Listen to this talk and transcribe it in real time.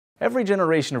Every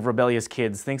generation of rebellious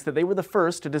kids thinks that they were the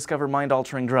first to discover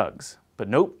mind-altering drugs. But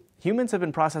nope. Humans have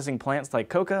been processing plants like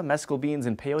coca, mescal beans,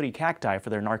 and peyote cacti for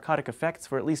their narcotic effects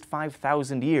for at least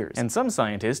 5,000 years. And some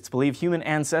scientists believe human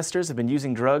ancestors have been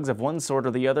using drugs of one sort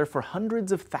or the other for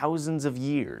hundreds of thousands of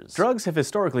years. Drugs have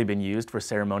historically been used for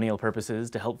ceremonial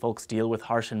purposes to help folks deal with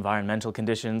harsh environmental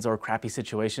conditions or crappy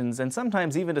situations, and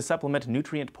sometimes even to supplement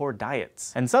nutrient-poor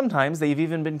diets. And sometimes they've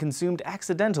even been consumed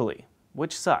accidentally,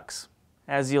 which sucks,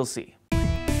 as you'll see.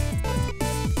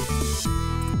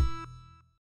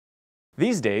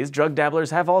 These days, drug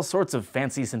dabblers have all sorts of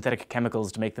fancy synthetic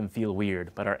chemicals to make them feel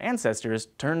weird, but our ancestors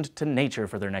turned to nature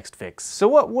for their next fix. So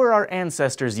what were our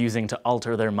ancestors using to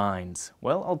alter their minds?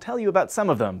 Well, I'll tell you about some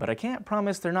of them, but I can't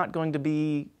promise they're not going to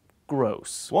be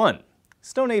gross. 1.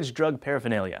 Stone Age drug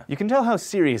paraphernalia. You can tell how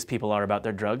serious people are about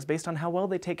their drugs based on how well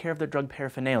they take care of their drug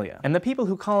paraphernalia. And the people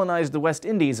who colonized the West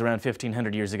Indies around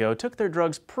 1500 years ago took their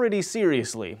drugs pretty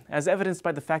seriously, as evidenced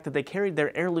by the fact that they carried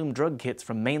their heirloom drug kits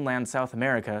from mainland South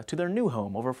America to their new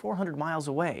home over 400 miles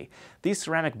away. These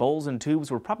ceramic bowls and tubes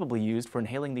were probably used for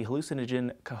inhaling the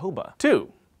hallucinogen jojoba.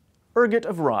 2. Ergot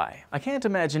of rye. I can't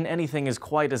imagine anything is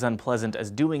quite as unpleasant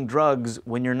as doing drugs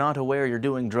when you're not aware you're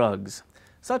doing drugs.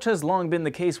 Such has long been the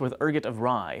case with ergot of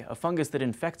rye, a fungus that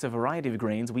infects a variety of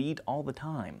grains we eat all the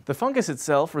time. The fungus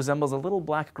itself resembles a little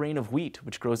black grain of wheat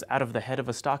which grows out of the head of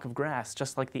a stalk of grass,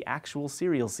 just like the actual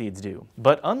cereal seeds do.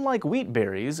 But unlike wheat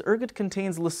berries, ergot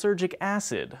contains lysergic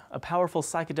acid, a powerful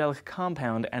psychedelic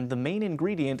compound and the main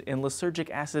ingredient in lysergic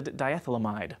acid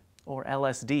diethylamide, or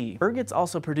LSD. Ergots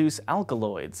also produce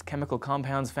alkaloids, chemical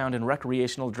compounds found in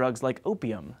recreational drugs like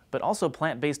opium, but also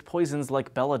plant-based poisons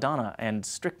like belladonna and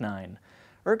strychnine.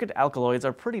 Ergot alkaloids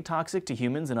are pretty toxic to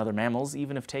humans and other mammals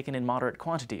even if taken in moderate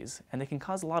quantities, and they can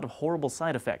cause a lot of horrible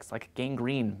side effects like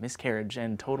gangrene, miscarriage,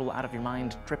 and total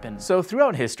out-of-your-mind trippin'. So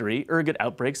throughout history, ergot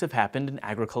outbreaks have happened in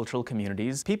agricultural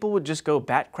communities. People would just go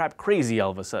bat crap crazy all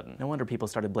of a sudden. No wonder people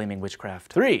started blaming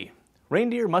witchcraft. 3.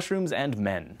 Reindeer, mushrooms, and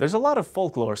men. There's a lot of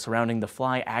folklore surrounding the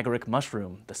fly agaric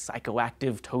mushroom, the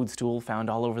psychoactive toadstool found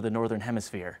all over the northern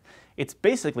hemisphere. It's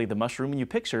basically the mushroom you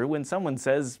picture when someone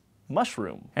says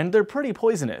mushroom. And they're pretty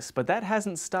poisonous, but that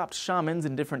hasn't stopped shamans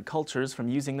in different cultures from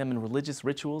using them in religious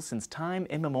rituals since time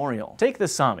immemorial. Take the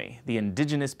Sami, the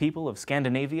indigenous people of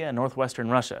Scandinavia and northwestern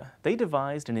Russia. They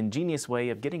devised an ingenious way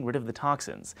of getting rid of the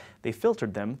toxins. They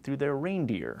filtered them through their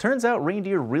reindeer. Turns out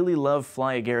reindeer really love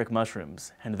fly agaric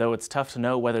mushrooms, and though it's tough to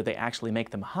know whether they actually make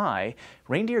them high,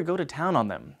 reindeer go to town on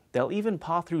them. They'll even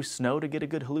paw through snow to get a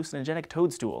good hallucinogenic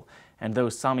toadstool, and though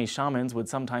Sami shamans would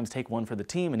sometimes take one for the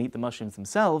team and eat the mushrooms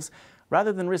themselves,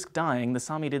 rather than risk dying, the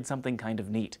Sami did something kind of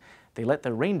neat. They let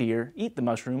their reindeer eat the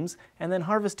mushrooms and then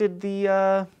harvested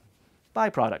the,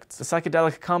 byproducts. The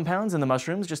psychedelic compounds in the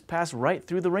mushrooms just pass right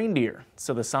through the reindeer,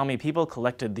 so the Sami people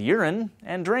collected the urine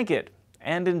and drank it,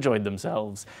 and enjoyed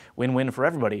themselves. Win-win for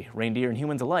everybody, reindeer and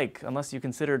humans alike, unless you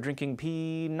consider drinking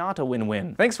pee not a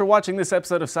win-win. Thanks for watching this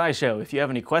episode of SciShow. If you have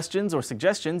any questions or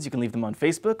suggestions, you can leave them on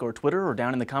Facebook or Twitter or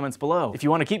down in the comments below. If you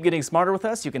want to keep getting smarter with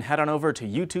us, you can head on over to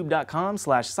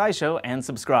youtube.com/SciShow and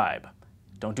subscribe.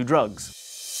 Don't do drugs.